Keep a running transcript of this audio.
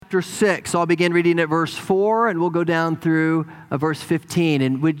chapter 6. I'll begin reading at verse 4, and we'll go down through verse 15.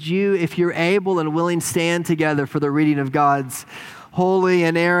 And would you, if you're able and willing, stand together for the reading of God's holy,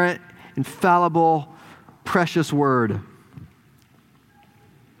 inerrant, infallible, precious word.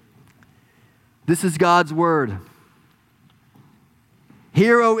 This is God's word.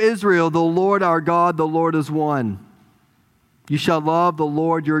 Hear, O Israel, the Lord our God, the Lord is one. You shall love the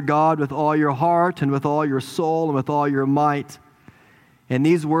Lord your God with all your heart and with all your soul and with all your might. And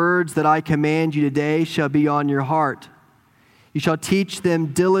these words that I command you today shall be on your heart. You shall teach them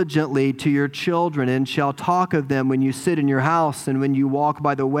diligently to your children and shall talk of them when you sit in your house and when you walk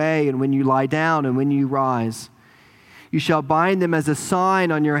by the way and when you lie down and when you rise. You shall bind them as a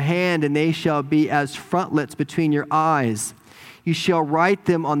sign on your hand, and they shall be as frontlets between your eyes. You shall write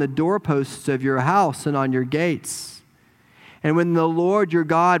them on the doorposts of your house and on your gates. And when the Lord your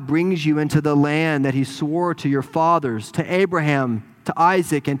God brings you into the land that he swore to your fathers, to Abraham, to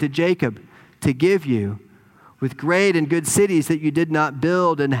Isaac, and to Jacob, to give you, with great and good cities that you did not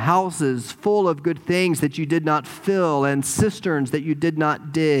build, and houses full of good things that you did not fill, and cisterns that you did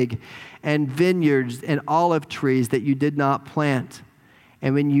not dig, and vineyards and olive trees that you did not plant.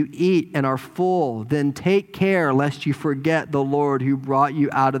 And when you eat and are full, then take care lest you forget the Lord who brought you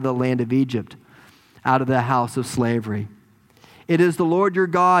out of the land of Egypt, out of the house of slavery. It is the Lord your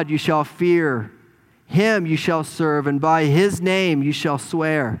God you shall fear. Him you shall serve, and by his name you shall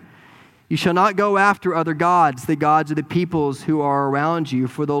swear. You shall not go after other gods, the gods of the peoples who are around you,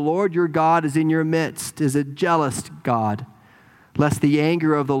 for the Lord your God is in your midst, is a jealous God, lest the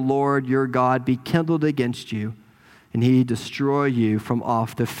anger of the Lord your God be kindled against you, and he destroy you from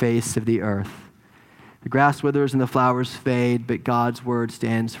off the face of the earth. The grass withers and the flowers fade, but God's word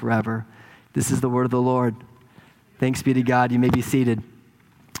stands forever. This is the word of the Lord. Thanks be to God. You may be seated.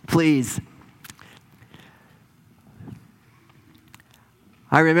 Please.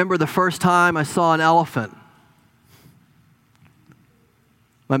 I remember the first time I saw an elephant.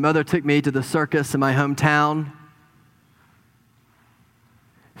 My mother took me to the circus in my hometown.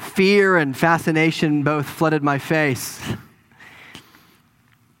 Fear and fascination both flooded my face.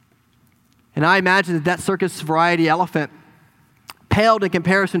 And I imagine that circus variety elephant paled in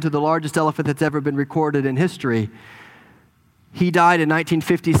comparison to the largest elephant that's ever been recorded in history. He died in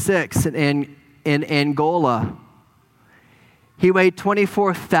 1956 in Angola. He weighed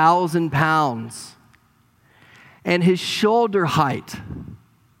 24,000 pounds, and his shoulder height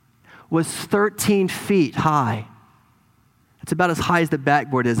was 13 feet high. It's about as high as the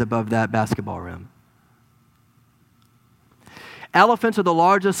backboard is above that basketball rim. Elephants are the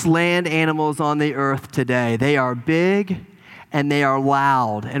largest land animals on the earth today. They are big and they are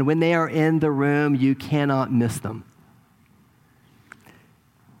loud, and when they are in the room, you cannot miss them.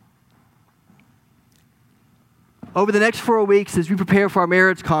 Over the next 4 weeks, as we prepare for our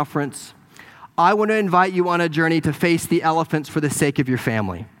marriage conference, I want to invite you on a journey to face the elephants for the sake of your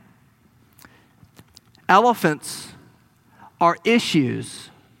family. Elephants are issues.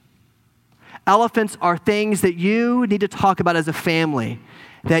 Elephants are things that you need to talk about as a family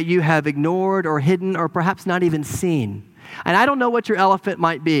that you have ignored or hidden or perhaps not even seen. And I don't know what your elephant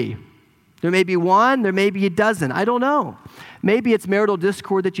might be. There may be one, there may be a dozen. I don't know. Maybe it's marital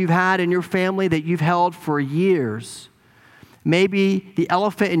discord that you've had in your family that you've held for years. Maybe the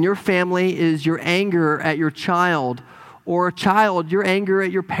elephant in your family is your anger at your child, or a child, your anger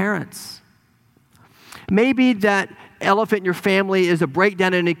at your parents. Maybe that elephant in your family is a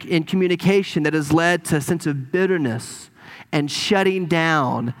breakdown in communication that has led to a sense of bitterness and shutting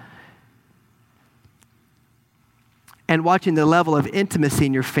down and watching the level of intimacy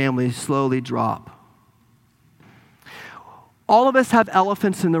in your family slowly drop. All of us have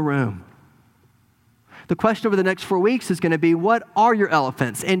elephants in the room. The question over the next 4 weeks is going to be, what are your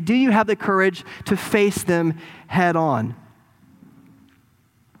elephants? And do you have the courage to face them head on?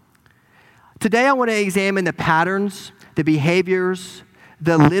 Today I want to examine the patterns, the behaviors,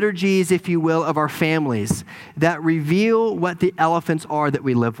 the liturgies, if you will, of our families that reveal what the elephants are that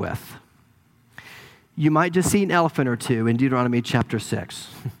we live with. You might just see an elephant or two in Deuteronomy chapter 6.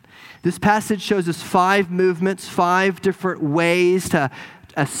 This passage shows us 5 movements, 5 different ways to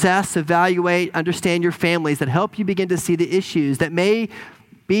assess, evaluate, understand your families that help you begin to see the issues that may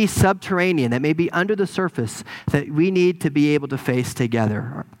be subterranean, that may be under the surface, that we need to be able to face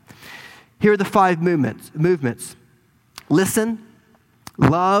together. Here are the 5 movements. Listen,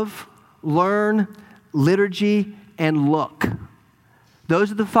 love, learn, liturgy, and look. Those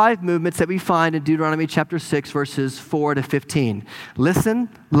are the 5 movements that we find in Deuteronomy chapter 6, verses 4 to 15. Listen,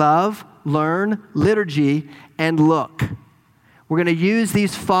 love, learn, liturgy, and look. We're going to use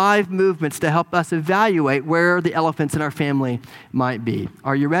these 5 movements to help us evaluate where the elephants in our family might be.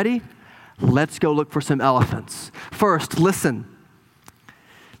 Are you ready? Let's go look for some elephants. First, listen.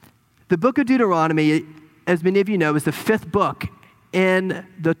 The book of Deuteronomy, as many of you know, is the 5th book in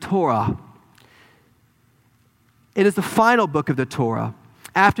the Torah. It is the final book of the Torah.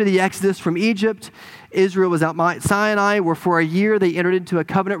 After the Exodus from Egypt, Israel was at Mount Sinai, where for a year they entered into a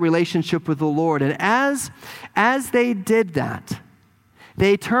covenant relationship with the Lord. And as they did that,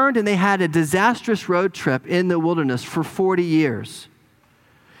 they turned and they had a disastrous road trip in the wilderness for 40 years.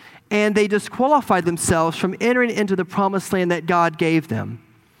 And they disqualified themselves from entering into the promised land that God gave them.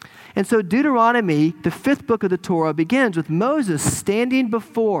 And so Deuteronomy, the 5th book of the Torah, begins with Moses standing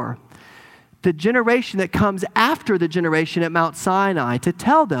before the generation that comes after the generation at Mount Sinai to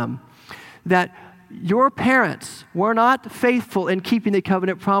tell them that your parents were not faithful in keeping the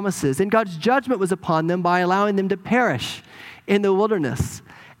covenant promises, and God's judgment was upon them by allowing them to perish in the wilderness.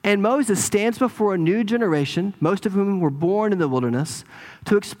 And Moses stands before a new generation, most of whom were born in the wilderness,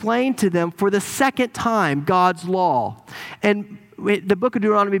 to explain to them for the second time God's law. And the book of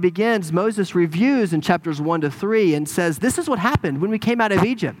Deuteronomy begins, Moses reviews in chapters 1 to 3 and says, this is what happened when we came out of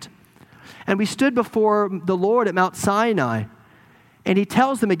Egypt. And we stood before the Lord at Mount Sinai. And he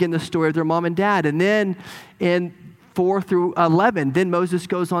tells them again the story of their mom and dad. And then in 4 through 11, then Moses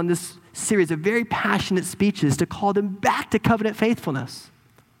goes on this series of very passionate speeches to call them back to covenant faithfulness.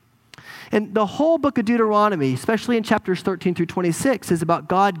 And the whole book of Deuteronomy, especially in chapters 13 through 26, is about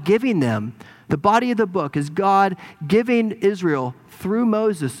God giving them, the body of the book is God giving Israel through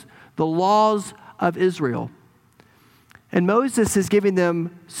Moses the laws of Israel. And Moses is giving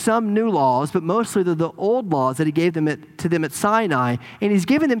them some new laws, but mostly the old laws that he gave to them at Sinai. And he's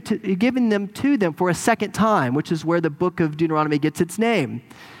giving them to them for a second time, which is where the book of Deuteronomy gets its name.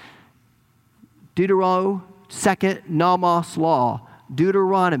 Deutero, second, nomos, law.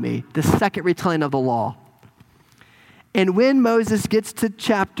 Deuteronomy, the second retelling of the law. And when Moses gets to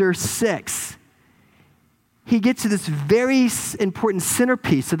chapter 6, he gets to this very important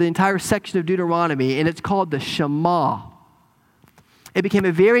centerpiece of the entire section of Deuteronomy, and it's called the Shema. It became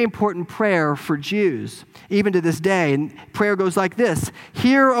a very important prayer for Jews, even to this day. And prayer goes like this: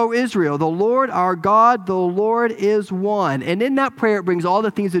 Hear, O Israel, the Lord our God, the Lord is one. And in that prayer, it brings all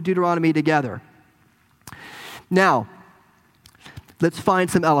the things of Deuteronomy together. Now, let's find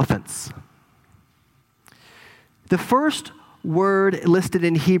some elephants. The first word listed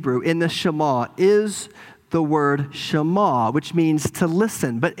in Hebrew in the Shema is the word Shema, which means to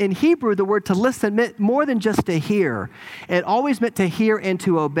listen. But in Hebrew, the word to listen meant more than just to hear. It always meant to hear and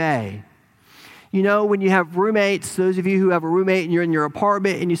to obey. You know, when you have roommates, those of you who have a roommate and you're in your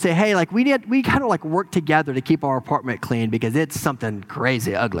apartment and you say, hey, like we kind of like work together to keep our apartment clean because it's something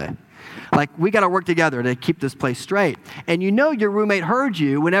crazy ugly. Like we got to work together to keep this place straight. And you know your roommate heard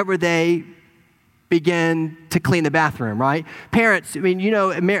you whenever they begin to clean the bathroom, right? Parents, I mean, you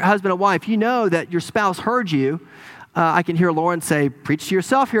know, husband and wife, you know that your spouse heard you. I can hear Lauren say, preach to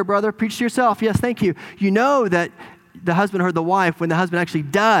yourself here, brother. Preach to yourself. Yes, thank you. You know that the husband heard the wife when the husband actually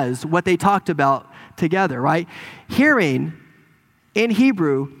does what they talked about together, right? Hearing in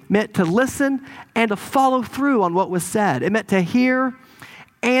Hebrew meant to listen and to follow through on what was said. It meant to hear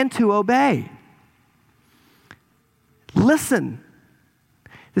and to obey. Listen.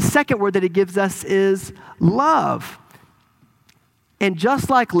 The second word that it gives us is love. And just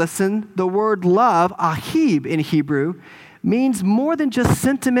like listen, the word love, ahib in Hebrew, means more than just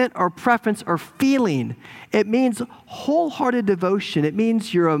sentiment or preference or feeling. It means wholehearted devotion. It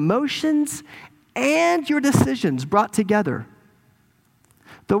means your emotions and your decisions brought together.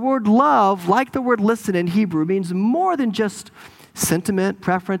 The word love, like the word listen in Hebrew, means more than just sentiment,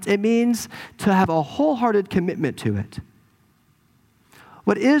 preference. It means to have a wholehearted commitment to it.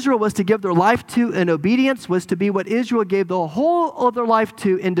 What Israel was to give their life to in obedience was to be what Israel gave the whole of their life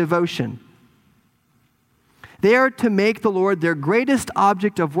to in devotion. They are to make the Lord their greatest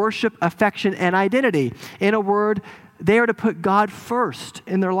object of worship, affection, and identity. In a word, they are to put God first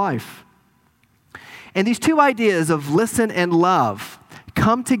in their life. And these two ideas of listen and love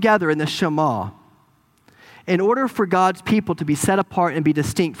come together in the Shema in order for God's people to be set apart and be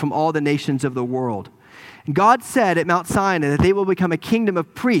distinct from all the nations of the world. God said at Mount Sinai that they will become a kingdom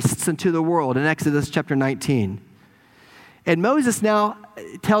of priests unto the world in Exodus chapter 19. And Moses now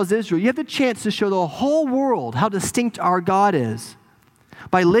tells Israel, you have the chance to show the whole world how distinct our God is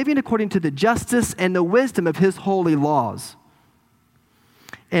by living according to the justice and the wisdom of his holy laws.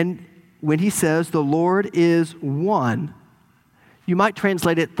 And when he says the Lord is one, you might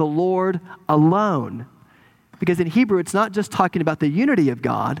translate it the Lord alone. Because in Hebrew, it's not just talking about the unity of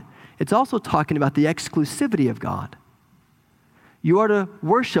God, it's also talking about the exclusivity of God. You are to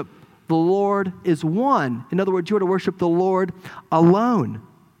worship the Lord is one. In other words, you are to worship the Lord alone.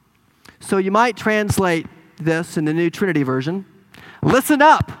 So you might translate this in the New Trinity version. Listen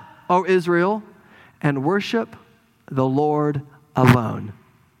up, O Israel, and worship the Lord alone.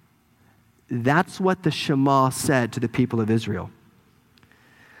 That's what the Shema said to the people of Israel.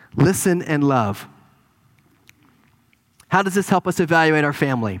 Listen and love. How does this help us evaluate our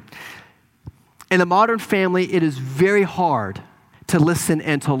family? In a modern family, it is very hard to listen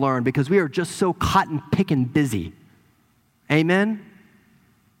and to learn because we are just so cotton-picking busy. Amen?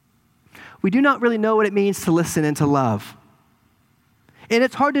 We do not really know what it means to listen and to love. And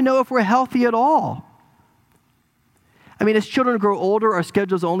it's hard to know if we're healthy at all. I mean, as children grow older, our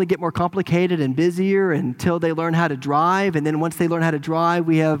schedules only get more complicated and busier until they learn how to drive. And then once they learn how to drive,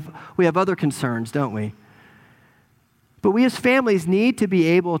 we have other concerns, don't we? But we as families need to be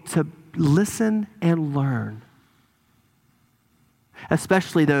able to listen and learn,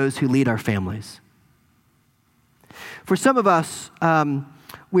 especially those who lead our families. For some of us,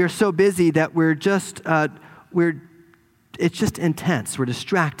 we are so busy that it's just intense. We're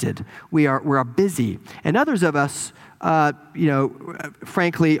distracted. We are busy. And others of us,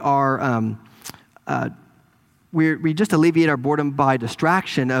 frankly, we just alleviate our boredom by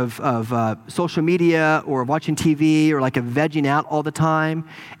distraction of social media or watching TV or like a vegging out all the time.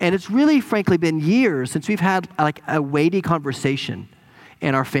 And it's really, frankly, been years since we've had like a weighty conversation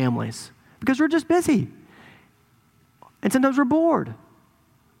in our families because we're just busy. And sometimes we're bored.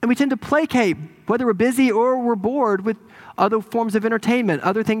 And we tend to placate, whether we're busy or we're bored, with other forms of entertainment,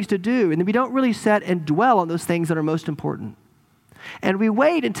 other things to do. And we don't really sit and dwell on those things that are most important. And we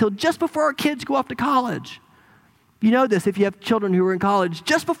wait until just before our kids go off to college. You know this if you have children who are in college.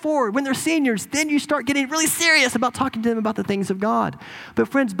 Just before, when they're seniors, then you start getting really serious about talking to them about the things of God. But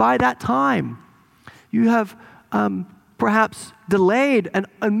friends, by that time, you have perhaps delayed an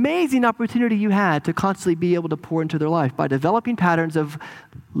amazing opportunity you had to constantly be able to pour into their life by developing patterns of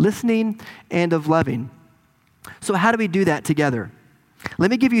listening and of loving. So how do we do that together?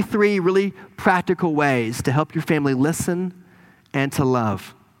 Let me give you 3 really practical ways to help your family listen and to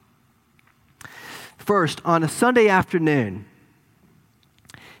love. First, on a Sunday afternoon,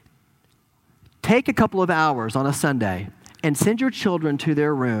 take a couple of hours on a Sunday and send your children to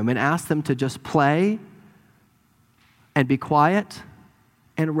their room and ask them to just play and be quiet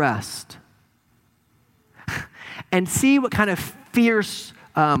and rest. And see what kind of fierce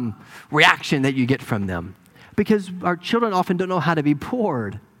reaction that you get from them. Because our children often don't know how to be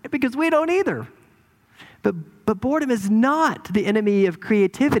bored, because we don't either. But boredom is not the enemy of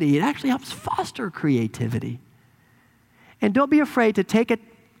creativity. It actually helps foster creativity. And don't be afraid to take it.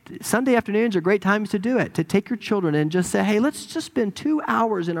 Sunday afternoons are great times to do it, to take your children and just say, hey, let's just spend 2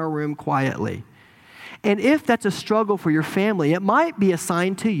 hours in our room quietly. And if that's a struggle for your family, it might be a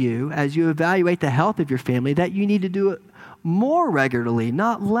sign to you as you evaluate the health of your family that you need to do it more regularly,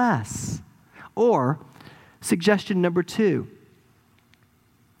 not less. Or, suggestion number 2,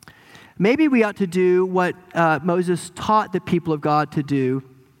 maybe we ought to do what Moses taught the people of God to do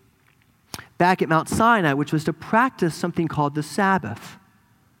back at Mount Sinai, which was to practice something called the Sabbath,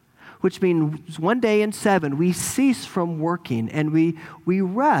 which means 1 day in 7, we cease from working and we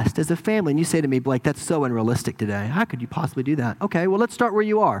rest as a family. And you say to me, Blake, that's so unrealistic today. How could you possibly do that? Okay, well, let's start where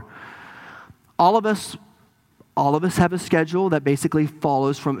you are. All of us have a schedule that basically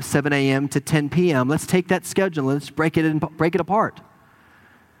follows from 7 a.m. to 10 p.m. Let's take that schedule and let's break it apart.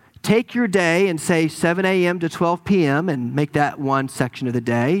 Take your day and say 7 a.m. to 12 p.m. and make that one section of the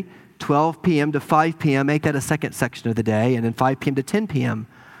day. 12 p.m. to 5 p.m., make that a second section of the day. And then 5 p.m. to 10 p.m.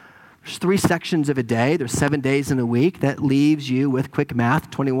 There's 3 sections of a day. There's 7 days in a week. That leaves you with quick math,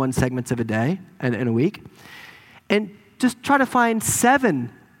 21 segments of a day in a week. And just try to find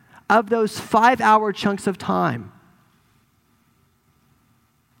 7 of those 5-hour chunks of time.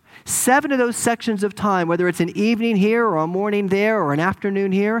 7 of those sections of time, whether it's an evening here or a morning there or an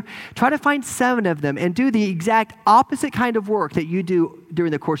afternoon here, try to find 7 of them and do the exact opposite kind of work that you do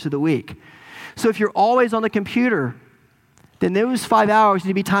during the course of the week. So if you're always on the computer, then those 5 hours need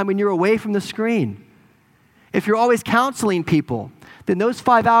to be time when you're away from the screen. If you're always counseling people, then those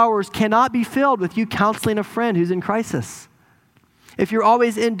 5 hours cannot be filled with you counseling a friend who's in crisis. If you're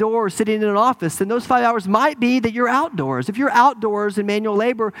always indoors sitting in an office, then those 5 hours might be that you're outdoors. If you're outdoors in manual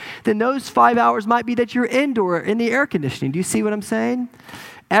labor, then those 5 hours might be that you're indoor in the air conditioning. Do you see what I'm saying?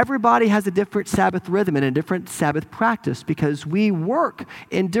 Everybody has a different Sabbath rhythm and a different Sabbath practice because we work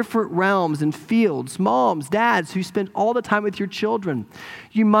in different realms and fields. Moms, dads who spend all the time with your children.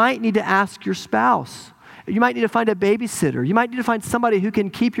 You might need to ask your spouse. You might need to find a babysitter. You might need to find somebody who can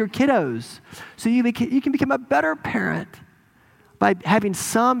keep your kiddos so you can become a better parent. by having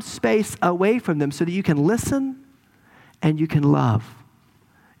some space away from them so that you can listen and you can love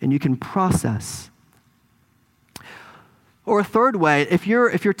and you can process. Or a third way, if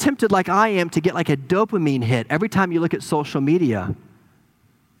you're tempted like I am to get like a dopamine hit every time you look at social media,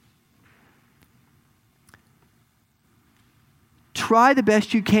 try the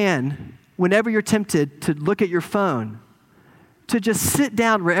best you can whenever you're tempted to look at your phone, to just sit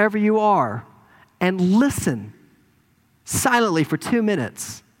down wherever you are and listen silently for 2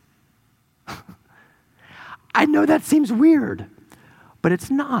 minutes. I know that seems weird, but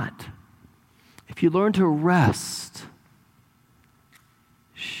it's not. If you learn to rest,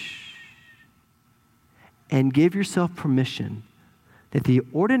 and give yourself permission that the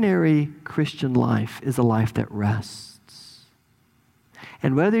ordinary Christian life is a life that rests.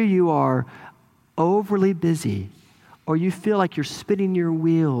 And whether you are overly busy or you feel like you're spinning your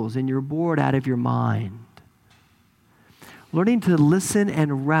wheels and you're bored out of your mind, learning to listen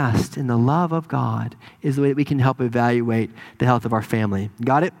and rest in the love of God is the way that we can help evaluate the health of our family.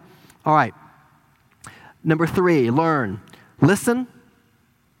 Got it? All right. Number 3, learn. Listen,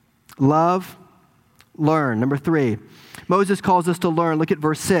 love, learn. Number 3, Moses calls us to learn. Look at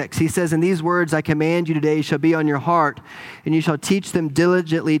verse 6. He says, "And these words I command you today shall be on your heart, and you shall teach them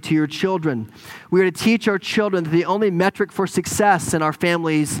diligently to your children." We are to teach our children that the only metric for success in our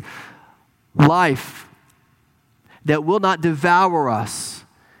family's life that will not devour us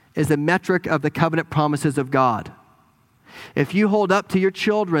is the metric of the covenant promises of God. If you hold up to your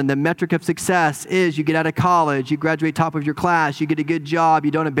children, the metric of success is you get out of college, you graduate top of your class, you get a good job,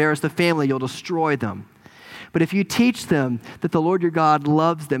 you don't embarrass the family, you'll destroy them. But if you teach them that the Lord your God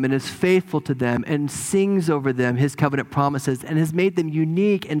loves them and is faithful to them and sings over them his covenant promises and has made them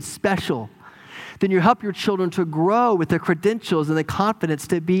unique and special, then you help your children to grow with the credentials and the confidence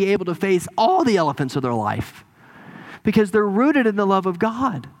to be able to face all the elephants of their life because they're rooted in the love of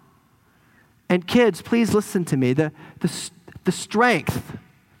God. And kids, please listen to me. The strength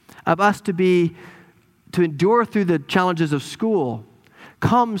of us to endure through the challenges of school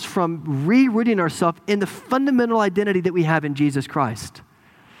comes from re-rooting ourselves in the fundamental identity that we have in Jesus Christ.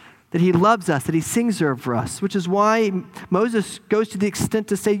 That he loves us, that he sings over us, which is why Moses goes to the extent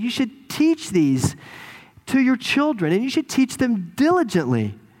to say you should teach these to your children and you should teach them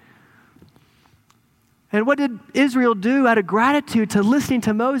diligently. And what did Israel do out of gratitude to listening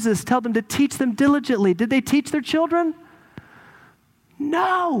to Moses tell them to teach them diligently? Did they teach their children?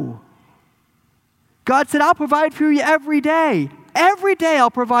 No. God said, I'll provide for you every day. Every day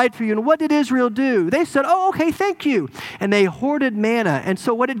I'll provide for you. And what did Israel do? They said, oh, okay, thank you. And they hoarded manna. And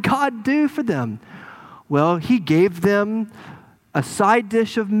so what did God do for them? Well, he gave them a side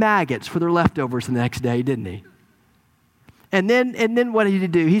dish of maggots for their leftovers the next day, didn't he? And then what did he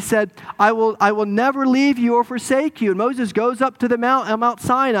do? He said, I will never leave you or forsake you. And Moses goes up to the Mount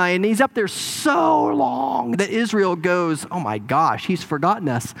Sinai, and he's up there so long that Israel goes, oh my gosh, he's forgotten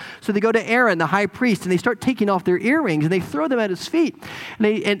us. So they go to Aaron, the high priest, and they start taking off their earrings, and they throw them at his feet.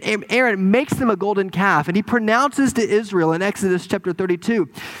 And Aaron makes them a golden calf, and he pronounces to Israel in Exodus chapter 32,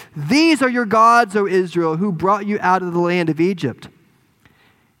 "These are your gods, O Israel, who brought you out of the land of Egypt."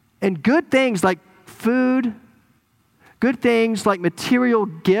 And good things like food, good things like material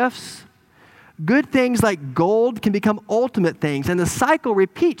gifts, good things like gold can become ultimate things. And the cycle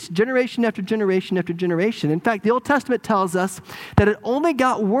repeats generation after generation after generation. In fact, the Old Testament tells us that it only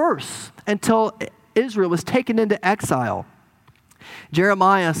got worse until Israel was taken into exile.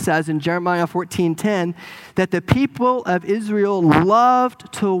 Jeremiah says in Jeremiah 14:10 that the people of Israel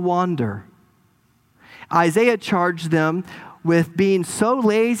loved to wander. Isaiah charged them with being so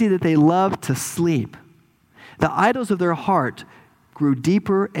lazy that they loved to sleep. The idols of their heart grew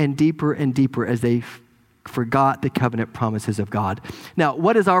deeper and deeper and deeper as they forgot the covenant promises of God. Now,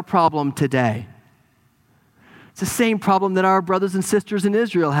 what is our problem today? It's the same problem that our brothers and sisters in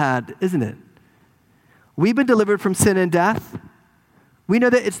Israel had, isn't it? We've been delivered from sin and death. We know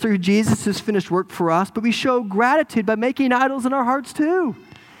that it's through Jesus' finished work for us, but we show gratitude by making idols in our hearts too.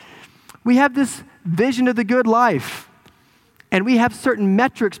 We have this vision of the good life, and we have certain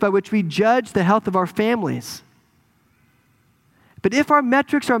metrics by which we judge the health of our families. But if our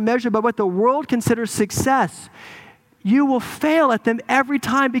metrics are measured by what the world considers success, you will fail at them every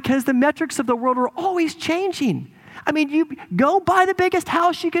time because the metrics of the world are always changing. I mean, you go buy the biggest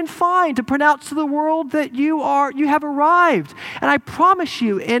house you can find to pronounce to the world that you have arrived. And I promise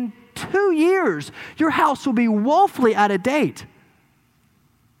you, in 2 years, your house will be woefully out of date.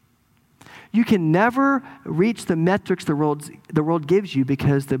 You can never reach the metrics the world gives you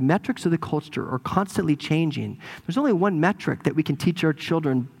because the metrics of the culture are constantly changing. There's only one metric that we can teach our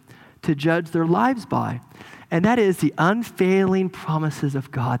children to judge their lives by, And that is the unfailing promises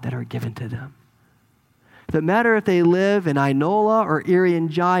of God that are given to them. It doesn't matter if they live in Inola or Irian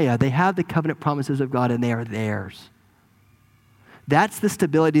Jaya, they have the covenant promises of God and they are theirs. That's the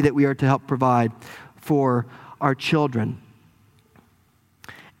stability that we are to help provide for our children.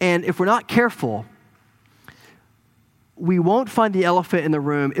 And if we're not careful, we won't find the elephant in the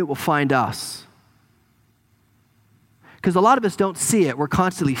room, it will find us. Because a lot of us don't see it. We're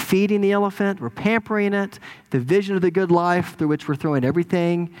constantly feeding the elephant, we're pampering it, the vision of the good life through which we're throwing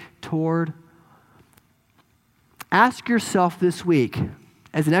everything toward. Ask yourself this week,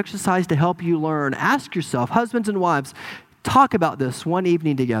 as an exercise to help you learn, ask yourself, husbands and wives, talk about this one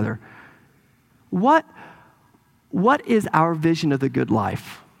evening together. What is our vision of the good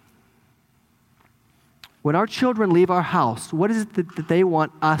life? When our children leave our house, what is it that they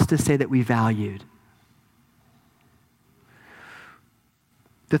want us to say that we valued?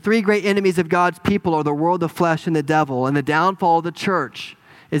 The three great enemies of God's people are the world, the flesh, and the devil. And the downfall of the church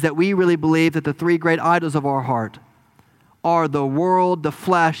is that we really believe that the three great idols of our heart are the world, the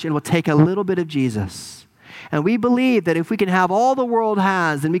flesh, and will take a little bit of Jesus. And we believe that if we can have all the world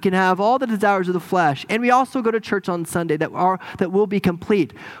has, and we can have all the desires of the flesh, and we also go to church on Sunday, that will be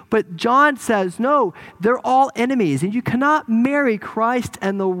complete. But John says, no, they're all enemies, and you cannot marry Christ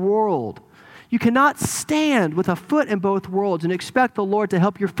and the world. You cannot stand with a foot in both worlds and expect the Lord to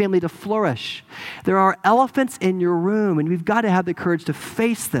help your family to flourish. There are elephants in your room, and we've got to have the courage to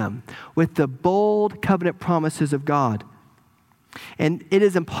face them with the bold covenant promises of God. And it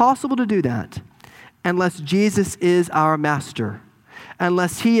is impossible to do that unless Jesus is our master,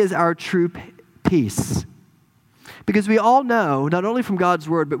 unless he is our true peace. Because we all know, not only from God's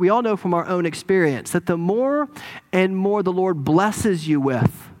word, but we all know from our own experience, that the more and more the Lord blesses you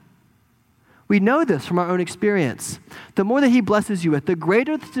with, we know this from our own experience, the more that he blesses you with, the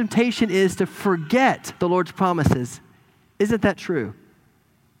greater the temptation is to forget the Lord's promises. Isn't that true?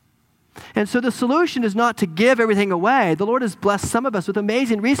 And so the solution is not to give everything away. The Lord has blessed some of us with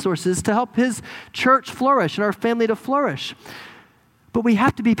amazing resources to help his church flourish and our family to flourish. But we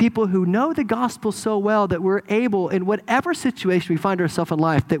have to be people who know the gospel so well that we're able, in whatever situation we find ourselves in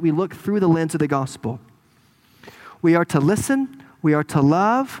life, that we look through the lens of the gospel. We are to listen, we are to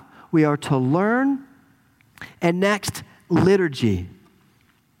love, we are to learn. And next, liturgy.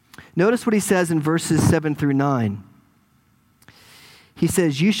 Notice what he says in verses 7 through 9. He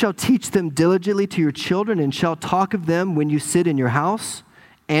says, you shall teach them diligently to your children and shall talk of them when you sit in your house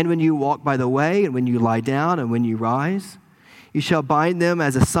and when you walk by the way and when you lie down and when you rise. You shall bind them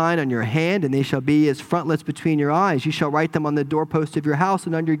as a sign on your hand and they shall be as frontlets between your eyes. You shall write them on the doorpost of your house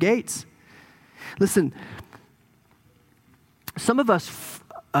and on your gates. Listen, some of us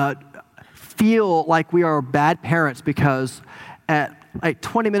feel like we are bad parents because at like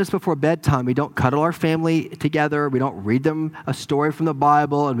 20 minutes before bedtime, we don't cuddle our family together, we don't read them a story from the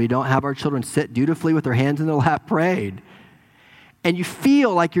Bible, and we don't have our children sit dutifully with their hands in their lap prayed. And you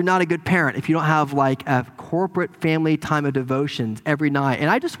feel like you're not a good parent if you don't have like a corporate family time of devotions every night. And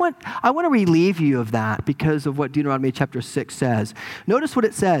I want to relieve you of that because of what Deuteronomy chapter 6 says. Notice what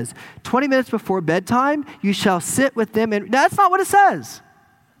it says. 20 minutes before bedtime, you shall sit with them. And that's not what it says.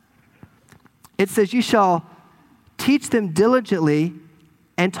 It says you shall teach them diligently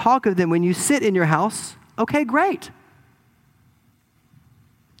and talk of them when you sit in your house. Okay, great.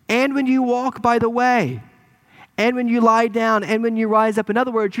 And when you walk by the way, and when you lie down, and when you rise up. In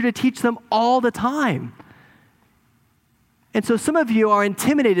other words, you're to teach them all the time. And so some of you are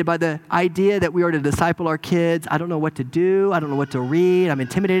intimidated by the idea that we are to disciple our kids. I don't know what to do. I don't know what to read. I'm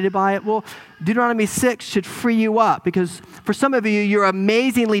intimidated by it. Well, Deuteronomy 6 should free you up because for some of you, you're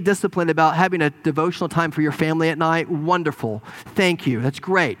amazingly disciplined about having a devotional time for your family at night. Wonderful. Thank you. That's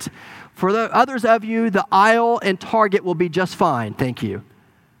great. For the others of you, the aisle and Target will be just fine. Thank you.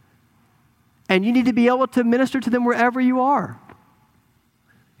 And you need to be able to minister to them wherever you are.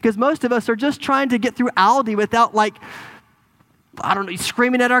 Because most of us are just trying to get through Aldi without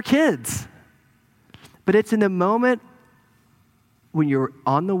screaming at our kids. But it's in the moment when you're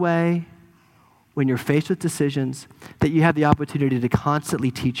on the way, when you're faced with decisions, that you have the opportunity to constantly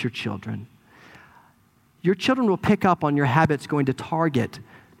teach your children. Your children will pick up on your habits going to Target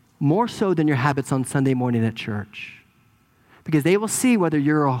more so than your habits on Sunday morning at church. Because they will see whether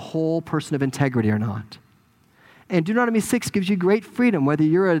you're a whole person of integrity or not. And Deuteronomy 6 gives you great freedom, whether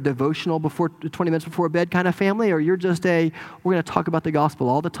you're a devotional 20 minutes before bed kind of family, or you're just we're going to talk about the gospel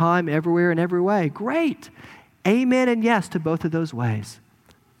all the time, everywhere, and every way. Great. Amen and yes to both of those ways.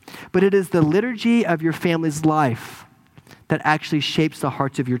 But it is the liturgy of your family's life that actually shapes the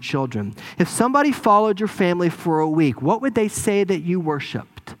hearts of your children. If somebody followed your family for a week, what would they say that you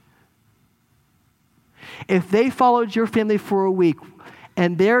worshiped? If they followed your family for a week,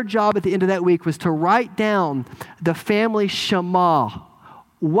 and their job at the end of that week was to write down the family Shema,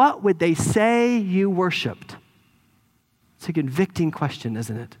 what would they say you worshiped? It's a convicting question,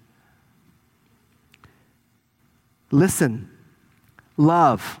 isn't it? Listen,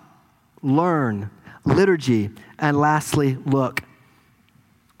 love, learn, liturgy, and lastly, look.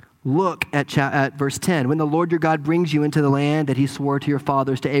 Look at verse 10. When the Lord your God brings you into the land that he swore to your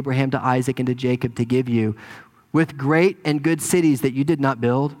fathers, to Abraham, to Isaac, and to Jacob to give you, with great and good cities that you did not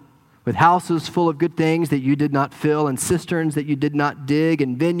build, with houses full of good things that you did not fill, and cisterns that you did not dig,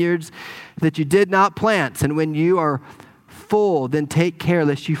 and vineyards that you did not plant. And when you are full, then take care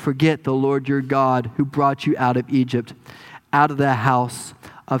lest you forget the Lord your God who brought you out of Egypt, out of the house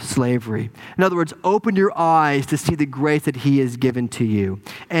of slavery. In other words, open your eyes to see the grace that he has given to you.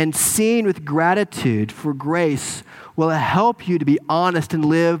 And seeing with gratitude for grace will help you to be honest and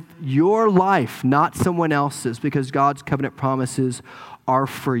live your life, not someone else's, because God's covenant promises are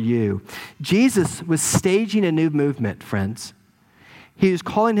for you. Jesus was staging a new movement, friends. He was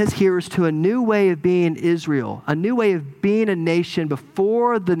calling his hearers to a new way of being Israel, a new way of being a nation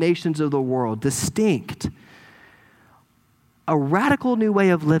before the nations of the world, distinct, a radical new way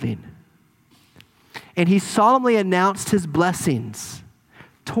of living. And he solemnly announced his blessings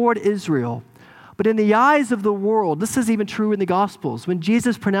toward Israel. But in the eyes of the world, this is even true in the Gospels, when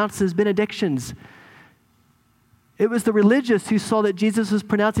Jesus pronounced his benedictions, it was the religious who saw that Jesus was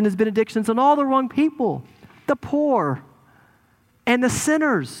pronouncing his benedictions on all the wrong people, the poor, and the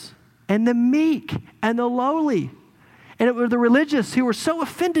sinners, and the meek, and the lowly. And it were the religious who were so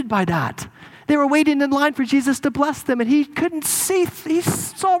offended by that. They were waiting in line for Jesus to bless them, and he couldn't see. He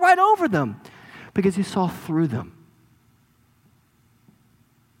saw right over them because he saw through them.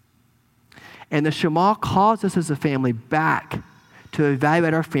 And the Shema calls us as a family back to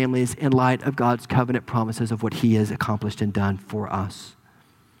evaluate our families in light of God's covenant promises of what he has accomplished and done for us.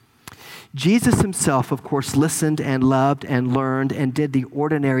 Jesus himself, of course, listened and loved and learned and did the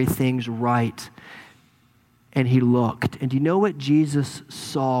ordinary things right. And he looked. And do you know what Jesus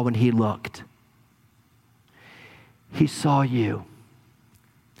saw when he looked? He saw you.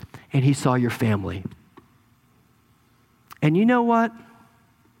 And he saw your family. And you know what?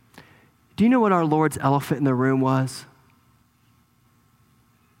 Do you know what our Lord's elephant in the room was?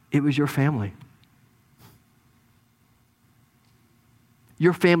 It was your family.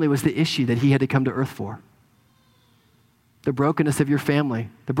 Your family was the issue that he had to come to earth for. The brokenness of your family,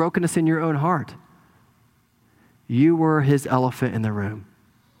 the brokenness in your own heart. You were his elephant in the room.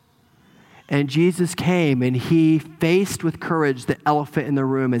 And Jesus came and he faced with courage the elephant in the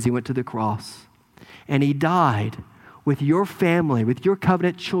room as he went to the cross. And he died with your family, with your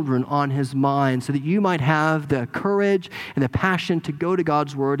covenant children on his mind, so that you might have the courage and the passion to go to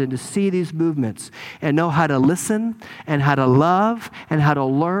God's word and to see these movements and know how to listen and how to love and how to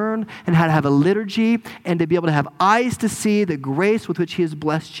learn and how to have a liturgy and to be able to have eyes to see the grace with which he has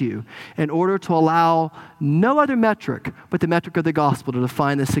blessed you in order to allow no other metric but the metric of the gospel to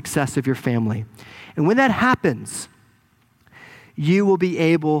define the success of your family. And when that happens, you will be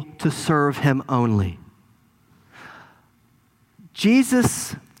able to serve him only.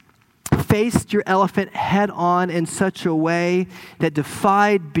 Jesus faced your elephant head on in such a way that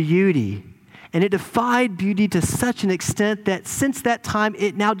defied beauty. And it defied beauty to such an extent that since that time,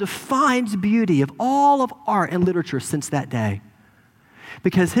 it now defines beauty of all of art and literature since that day.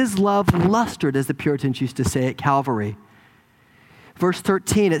 Because his love lustered, as the Puritans used to say at Calvary. Verse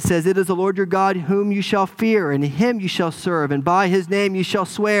 13, it says, "It is the Lord your God whom you shall fear, and him you shall serve, and by his name you shall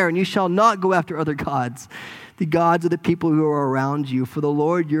swear, and you shall not go after other gods, the gods of the people who are around you. For the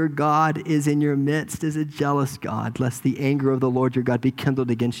Lord your God is in your midst, is a jealous God, lest the anger of the Lord your God be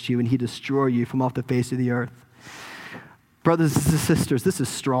kindled against you, and he destroy you from off the face of the earth." Brothers and sisters, this is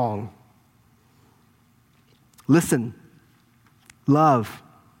strong. Listen, love,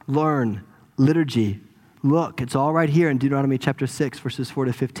 learn, liturgy, look. It's all right here in Deuteronomy chapter 6, verses 4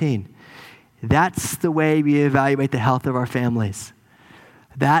 to 15. That's the way we evaluate the health of our families.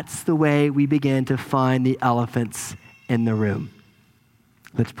 That's the way we begin to find the elephants in the room.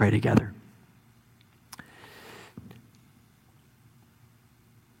 Let's pray together.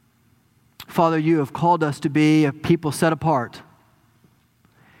 Father, you have called us to be a people set apart,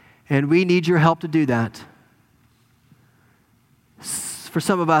 and we need your help to do that. For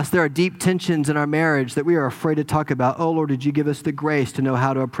some of us, there are deep tensions in our marriage that we are afraid to talk about. Oh, Lord, did you give us the grace to know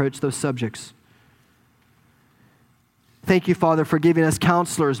how to approach those subjects? Thank you, Father, for giving us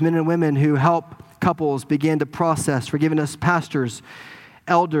counselors, men and women who help couples begin to process, for giving us pastors,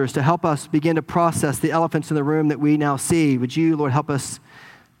 elders to help us begin to process the elephants in the room that we now see. Would you, Lord, help us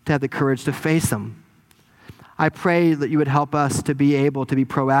to have the courage to face them, I pray that you would help us to be able to be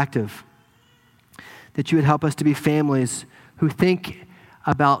proactive, that you would help us to be families who think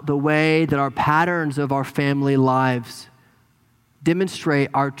about the way that our patterns of our family lives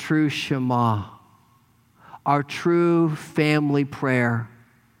demonstrate our true Shema, our true family prayer.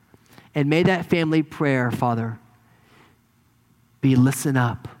 And may that family prayer, Father, be listen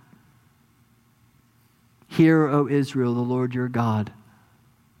up. Hear, O Israel, the Lord your God.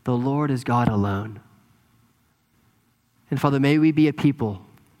 The Lord is God alone. And Father, may we be a people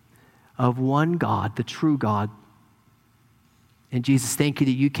of one God, the true God. And Jesus, thank you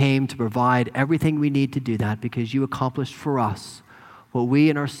that you came to provide everything we need to do that because you accomplished for us what we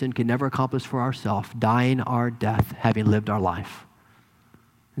in our sin could never accomplish for ourselves, dying our death, having lived our life.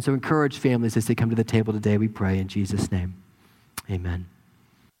 And so encourage families as they come to the table today, we pray in Jesus' name. Amen.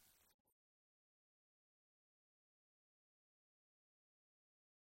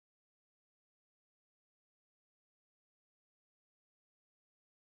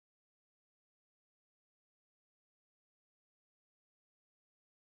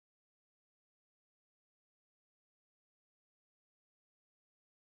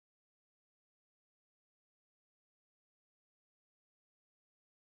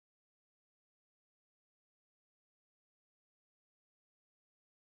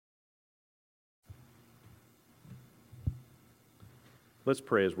 Let's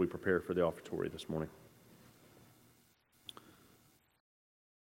pray as we prepare for the offertory this morning.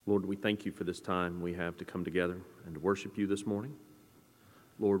 Lord, we thank you for this time we have to come together and to worship you this morning.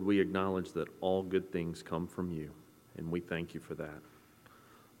 Lord, we acknowledge that all good things come from you, and we thank you for that.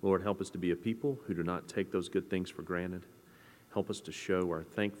 Lord, help us to be a people who do not take those good things for granted. Help us to show our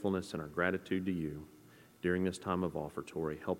thankfulness and our gratitude to you during this time of offertory. Help